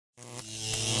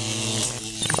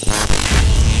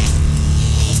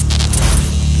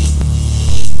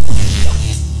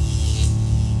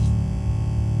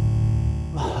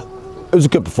It was a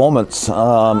good performance. You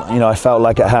know, I felt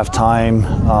like at halftime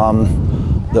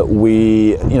that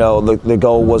we, you know, the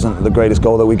goal wasn't the greatest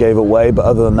goal that we gave away, but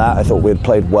other than that, I thought we had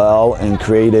played well and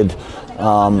created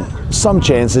some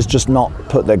chances, just not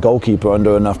put their goalkeeper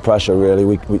under enough pressure, really.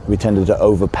 We tended to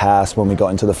overpass when we got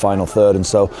into the final third, and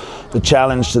so the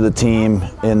challenge to the team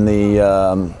in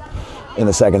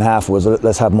the second half was,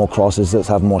 let's have more crosses, let's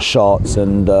have more shots,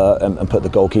 and put the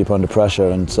goalkeeper under pressure.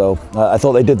 And so I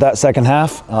thought they did that second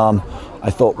half. I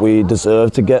thought we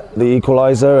deserved to get the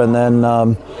equaliser,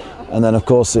 and then of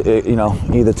course, you know,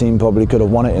 either team probably could have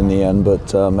won it in the end.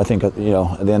 But I think, you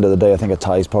know, at the end of the day, I think a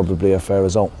tie is probably a fair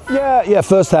result. Yeah.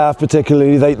 First half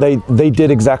particularly, they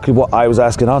did exactly what I was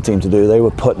asking our team to do. They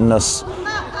were putting us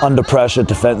under pressure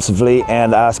defensively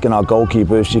and asking our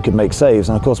goalkeeper if she could make saves.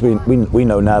 And of course, we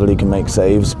know Natalie can make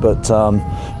saves, but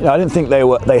you know, I didn't think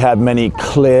they had many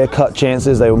clear-cut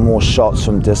chances. They were more shots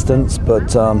from distance,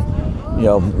 but you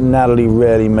know, Natalie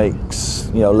rarely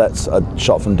lets a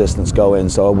shot from distance go in,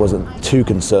 so I wasn't too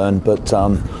concerned. But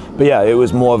yeah, it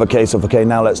was more of a case of, okay,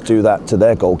 now let's do that to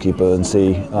their goalkeeper and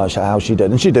see how she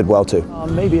did, and she did well too.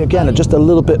 Maybe again, just a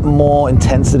little bit more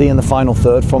intensity in the final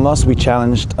third from us. We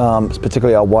challenged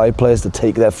particularly our wide players to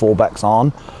take their fullbacks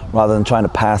on rather than trying to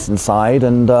pass inside,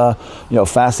 and you know,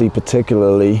 Fassi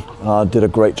particularly did a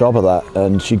great job of that,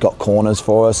 and she got corners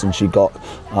for us, and she got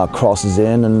crosses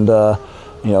in, and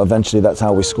you know, eventually that's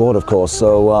how we scored, of course.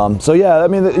 So, so yeah, I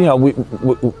mean, you know,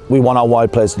 we want our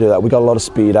wide players to do that. We got a lot of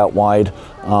speed out wide,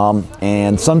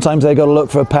 and sometimes they got to look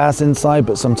for a pass inside,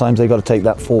 but sometimes they got to take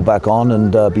that fullback on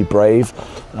and be brave,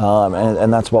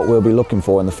 and that's what we'll be looking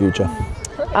for in the future.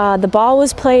 The ball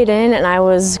was played in, and I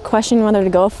was questioning whether to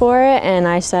go for it, and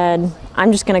I said,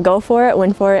 I'm just going to go for it,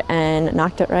 win for it, and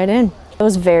knocked it right in. It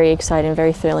was very exciting,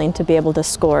 very thrilling to be able to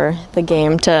score the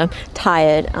game, to tie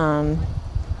it.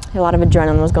 A lot of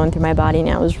adrenaline was going through my body, and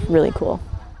it was really cool.